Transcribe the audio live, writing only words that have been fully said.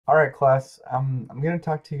All right, class. I'm going to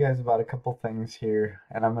talk to you guys about a couple things here,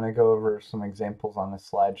 and I'm going to go over some examples on a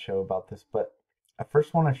slideshow about this. But I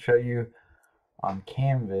first want to show you on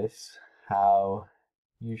Canvas how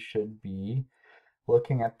you should be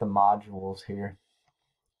looking at the modules here.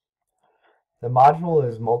 The module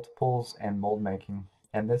is multiples and mold making,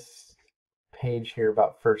 and this page here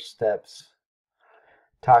about first steps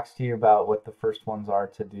talks to you about what the first ones are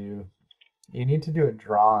to do. You need to do a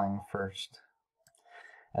drawing first,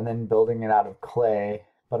 and then building it out of clay.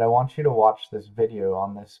 But I want you to watch this video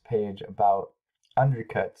on this page about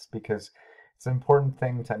undercuts because it's an important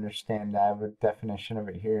thing to understand. I have a definition of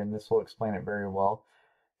it here, and this will explain it very well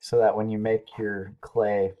so that when you make your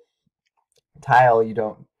clay tile, you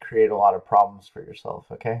don't create a lot of problems for yourself.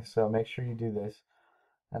 Okay, so make sure you do this.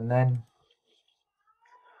 And then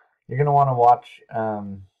you're going to want to watch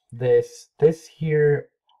this. This here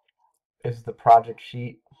is the project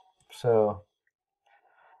sheet. So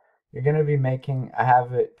you're going to be making, I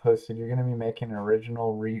have it posted, you're going to be making an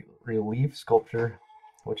original relief sculpture,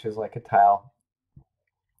 which is like a tile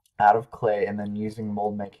out of clay, and then using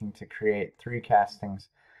mold making to create 3 castings.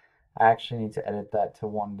 I actually need to edit that to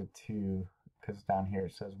 1 to 2 because down here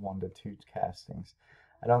it says 1 to 2 castings.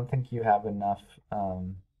 I don't think you have enough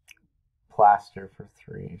plaster for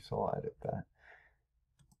 3, so I'll edit that.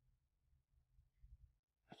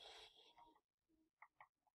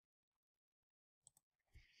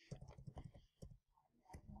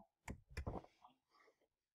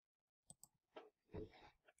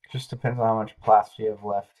 Just depends on how much plaster you have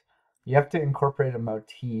left. You have to incorporate a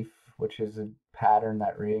motif, which is a pattern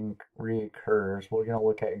that reoccurs. We're going to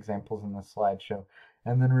look at examples in the slideshow.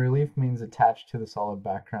 And then relief means attached to the solid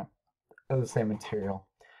background of the same material.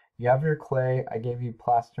 You have your clay. I gave you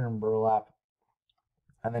plaster and burlap.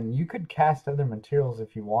 And then you could cast other materials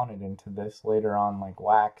if you wanted into this later on, like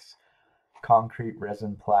wax, concrete,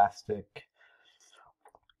 resin, plastic.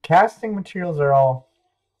 Casting materials are all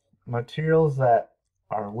materials that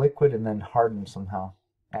are liquid and then harden somehow.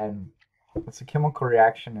 And it's a chemical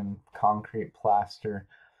reaction in concrete, plaster,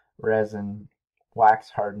 resin, wax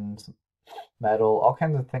hardens, metal, all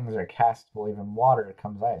kinds of things are castable. Even water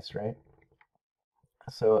becomes ice, right?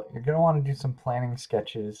 So you're going to want to do some planning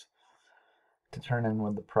sketches to turn in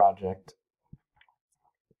with the project,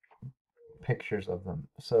 pictures of them.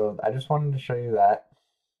 So I just wanted to show you that.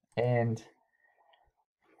 And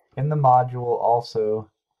in the module also,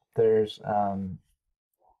 there's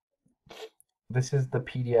this is the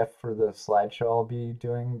PDF for the slideshow I'll be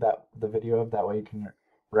doing the video of. That way you can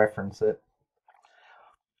reference it.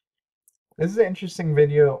 This is an interesting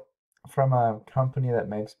video from a company that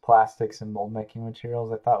makes plastics and mold making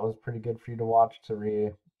materials. I thought was pretty good for you to watch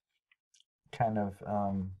to kind of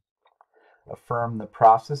affirm the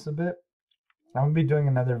process a bit. I'm gonna be doing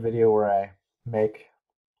another video where I make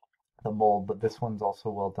the mold, but this one's also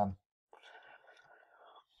well done.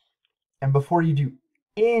 And before you do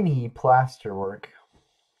any plaster work,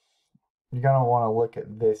 you're gonna want to look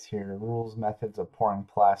at this here: rules, methods of pouring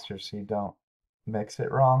plaster, so you don't mix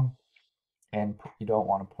it wrong, and you don't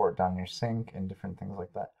want to pour it down your sink and different things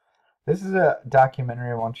like that. This is a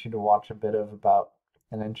documentary I want you to watch a bit of about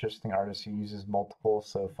an interesting artist who uses multiple,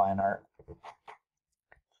 so fine art.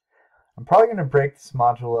 I'm probably going to break this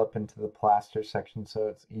module up into the plaster section so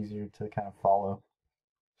it's easier to kind of follow.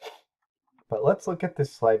 But let's look at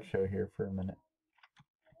this slideshow here for a minute.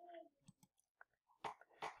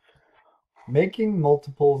 Making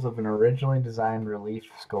multiples of an originally designed relief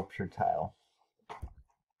sculpture tile.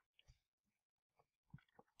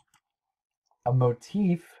 A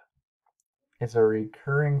motif is a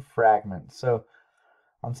recurring fragment. So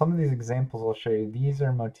on some of these examples I'll show you, these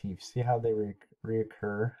are motifs. See how they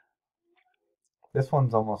reoccur? This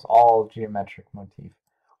one's almost all geometric motif.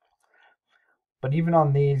 But even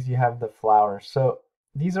on these you have the flowers. So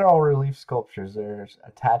these are all relief sculptures. They're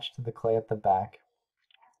attached to the clay at the back,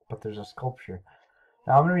 but there's a sculpture.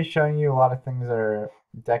 Now I'm going to be showing you a lot of things that are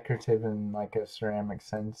decorative in like a ceramic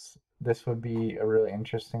sense. This would be a really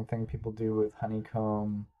interesting thing people do with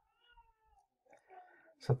honeycomb.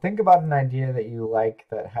 So think about an idea that you like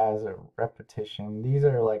that has a repetition. These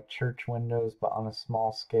are like church windows, but on a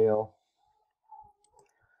small scale.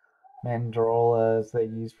 Mandorlas they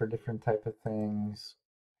use for different type of things.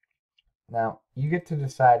 Now you get to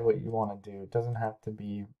decide what you want to do. It doesn't have to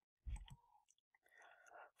be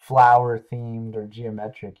flower themed or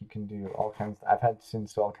geometric. You can do all kinds. I've had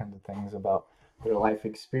students do all kinds of things about their life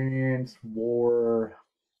experience, war,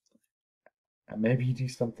 and maybe you do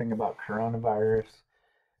something about coronavirus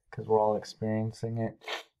because we're all experiencing it.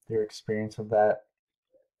 Your experience of that.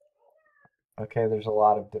 Okay, there's a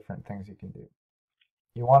lot of different things you can do.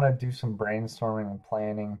 You want to do some brainstorming and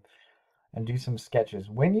planning and do some sketches.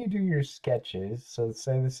 When you do your sketches, so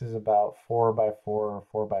say this is about 4 by 4 or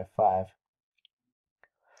 4 by 5,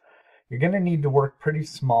 you're going to need to work pretty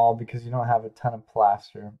small because you don't have a ton of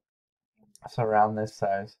plaster. So around this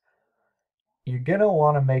size, you're going to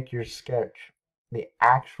want to make your sketch the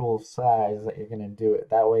actual size that you're going to do it.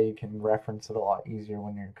 That way you can reference it a lot easier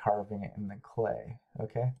when you're carving it in the clay,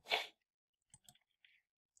 okay?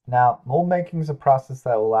 Now, mold making is a process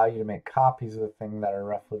that will allow you to make copies of the thing that are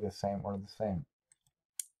roughly the same or the same.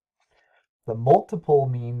 The multiple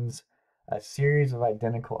means a series of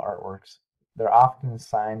identical artworks. They're often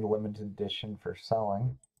signed limited edition for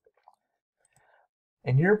selling.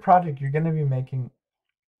 In your project, you're going to be making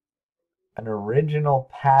an original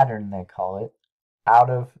pattern, they call it, out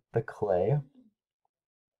of the clay.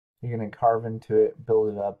 You're going to carve into it,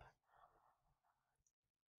 build it up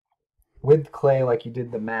with clay like you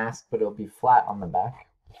did the mask, but it'll be flat on the back.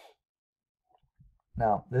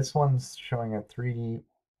 Now, this one's showing a 3D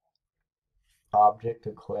object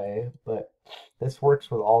of clay, but this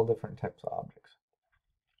works with all different types of objects.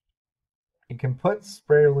 You can put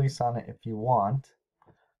spray release on it if you want.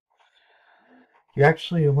 You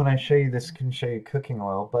actually, when I show you this, can show you cooking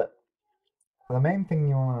oil, but the main thing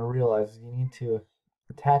you want to realize is you need to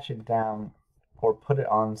attach it down or put it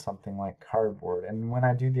on something like cardboard. And when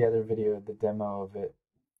I do the other video, the demo of it,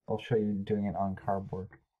 I'll show you doing it on cardboard.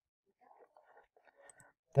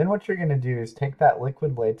 Then what you're going to do is take that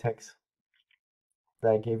liquid latex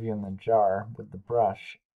that I gave you in the jar with the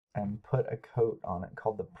brush and put a coat on it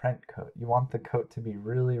called the print coat. You want the coat to be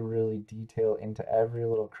really, really detailed into every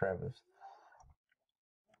little crevice.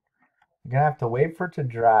 You're going to have to wait for it to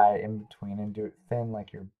dry in between and do it thin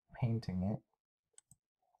like you're painting it.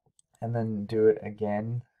 And then do it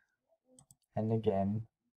again and again.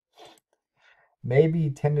 Maybe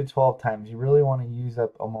 10 to 12 times. You really want to use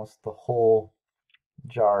up almost the whole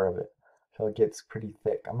jar of it so it gets pretty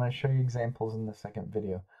thick. I'm going to show you examples in the second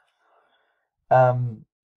video.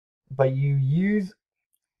 But you use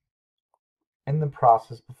in the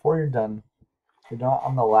process before you're done, you're not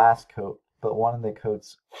on the last coat, but one of the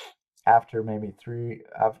coats after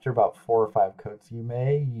about 4 or 5 coats, you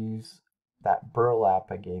may use that burlap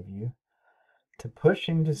I gave you to push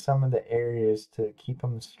into some of the areas to keep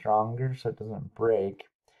them stronger so it doesn't break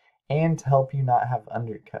and to help you not have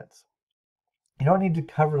undercuts. You don't need to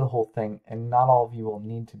cover the whole thing, and not all of you will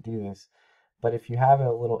need to do this, but if you have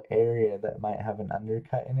a little area that might have an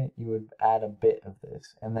undercut in it, you would add a bit of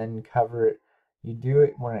this and then cover it. You do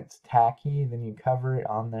it when it's tacky, then you cover it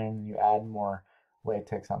on there and you add more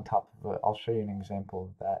latex on top of it. I'll show you an example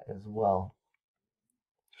of that as well.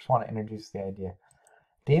 Just want to introduce the idea.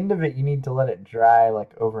 At the end of it, you need to let it dry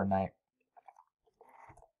like overnight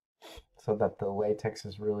so that the latex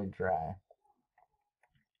is really dry.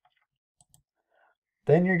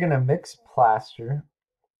 Then you're going to mix plaster.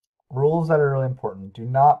 Rules that are really important. Do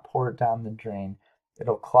not pour it down the drain.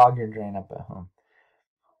 It'll clog your drain up at home.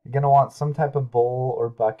 You're going to want some type of bowl or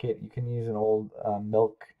bucket. You can use an old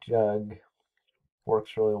milk jug.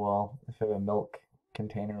 Works really well. If you have a milk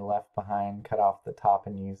container left behind, cut off the top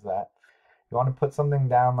and use that. You want to put something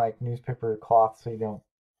down like newspaper or cloth so you don't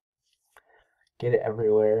get it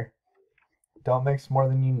everywhere. Don't mix more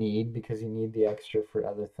than you need because you need the extra for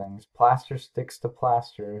other things. Plaster sticks to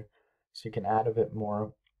plaster, so you can add a bit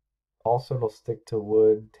more. Also, it'll stick to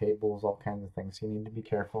wood, tables, all kinds of things, so you need to be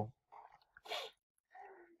careful.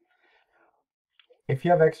 If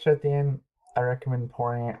you have extra at the end, I recommend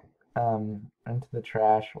pouring it into the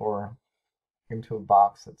trash or into a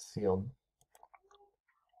box that's sealed.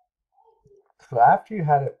 So after you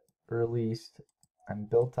had it released and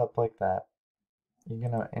built up like that, you're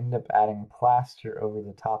going to end up adding plaster over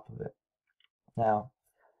the top of it. Now,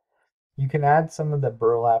 you can add some of the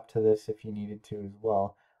burlap to this if you needed to as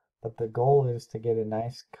well, but the goal is to get a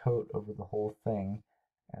nice coat over the whole thing,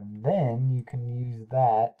 and then you can use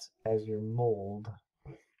that as your mold.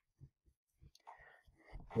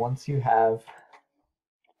 Once you have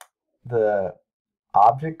the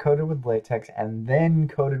object coated with latex and then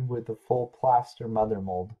coated with the full plaster mother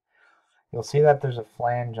mold, you'll see that there's a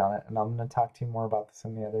flange on it, and I'm going to talk to you more about this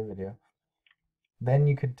in the other video. Then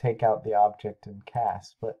you could take out the object and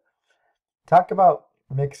cast. But talk about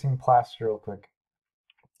mixing plaster real quick.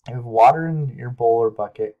 If you have water in your bowl or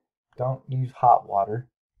bucket, don't use hot water.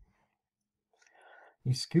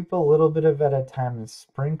 You scoop a little bit of it at a time and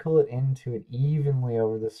sprinkle it into it evenly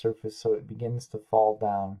over the surface so it begins to fall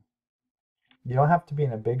down. You don't have to be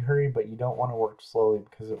in a big hurry, but you don't want to work slowly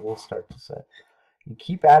because it will start to set. You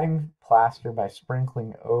keep adding plaster by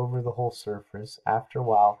sprinkling over the whole surface. After a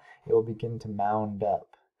while, it will begin to mound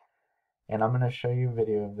up. And I'm going to show you a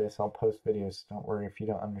video of this. I'll post videos. Don't worry if you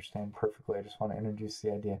don't understand perfectly. I just want to introduce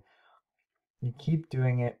the idea. You keep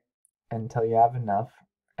doing it until you have enough,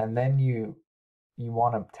 and then you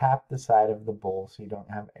want to tap the side of the bowl so you don't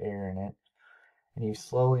have air in it, and you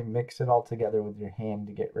slowly mix it all together with your hand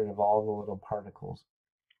to get rid of all the little particles.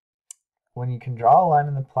 When you can draw a line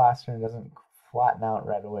in the plaster and it doesn't flatten out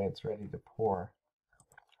right away, it's ready to pour.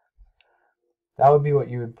 That would be what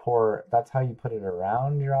you would pour. That's how you put it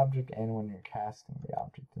around your object, and when you're casting the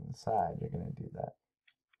object inside, you're going to do that.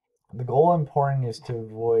 The goal in pouring is to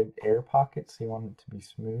avoid air pockets, so you want it to be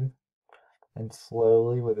smooth and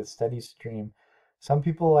slowly with a steady stream. Some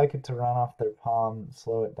people like it to run off their palm,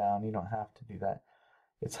 slow it down. You don't have to do that.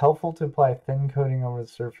 It's helpful to apply a thin coating over the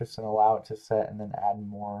surface and allow it to set and then add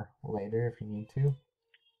more later if you need to.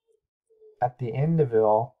 At the end of it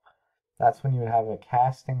all, that's when you would have a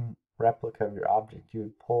casting replica of your object. You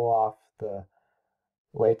would pull off the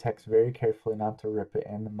latex very carefully not to rip it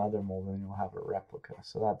in the mother mold, and you'll have a replica.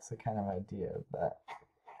 So that's the kind of idea of that.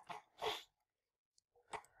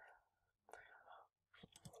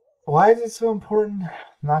 Why is it so important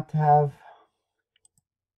not to have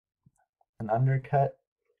an undercut?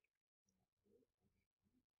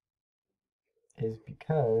 Is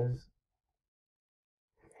because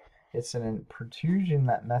it's an protrusion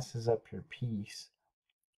that messes up your piece.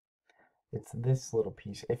 It's this little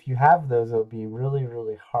piece. If you have those, it'll be really,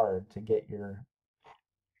 really hard to get your...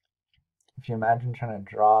 If you imagine trying to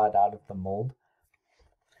draw it out of the mold,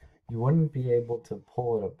 you wouldn't be able to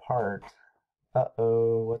pull it apart.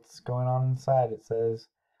 Uh-oh, what's going on inside? It says,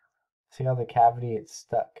 see how the cavity, it's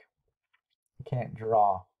stuck. You can't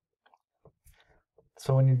draw.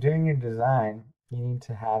 So when you're doing your design, you need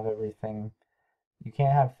to have everything. You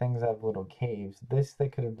can't have things that have little caves. This they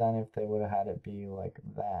could have done if they would have had it be like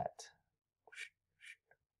that.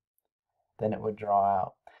 Then it would draw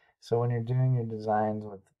out. So when you're doing your designs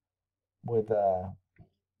with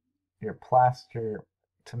your plaster,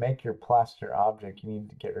 to make your plaster object, you need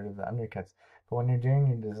to get rid of the undercuts. But when you're doing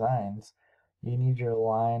your designs, you need your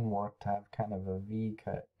line work to have kind of a V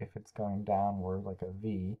cut if it's going downward like a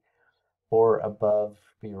V, or above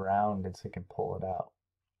be rounded so you can pull it out.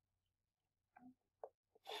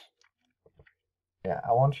 Yeah,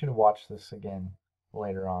 I want you to watch this again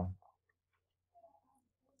later on.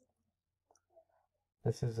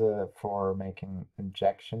 This is for making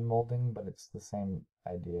injection molding, but it's the same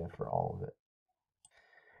idea for all of it.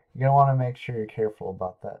 You're going to want to make sure you're careful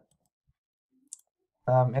about that.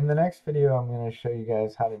 In the next video, I'm going to show you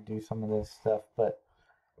guys how to do some of this stuff, but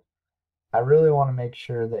I really want to make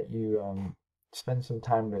sure that you spend some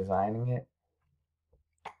time designing it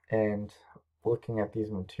and looking at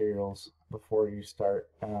these materials before you start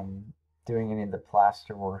doing any of the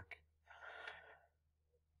plaster work.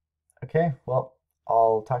 Okay, well,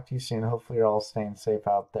 I'll talk to you soon. Hopefully you're all staying safe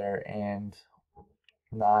out there and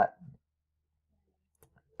not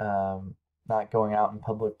not going out in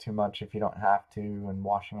public too much if you don't have to, and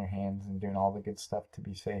washing your hands and doing all the good stuff to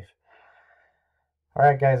be safe.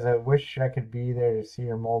 Alright guys, I wish I could be there to see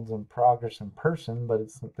your molds in progress in person, but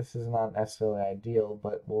this is not necessarily ideal,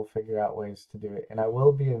 but we'll figure out ways to do it. And I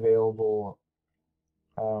will be available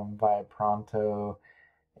via Pronto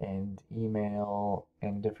and email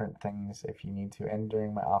and different things if you need to. And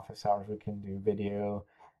during my office hours, we can do video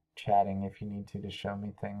chatting if you need to show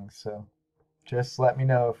me things. So just let me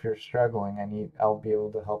know if you're struggling. I'll be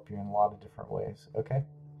able to help you in a lot of different ways. Okay?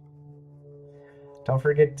 Don't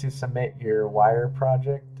forget to submit your wire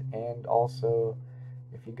project, and also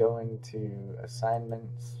if you go into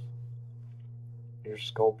assignments, your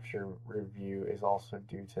sculpture review is also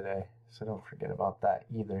due today. So don't forget about that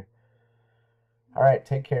either. All right,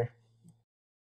 take care.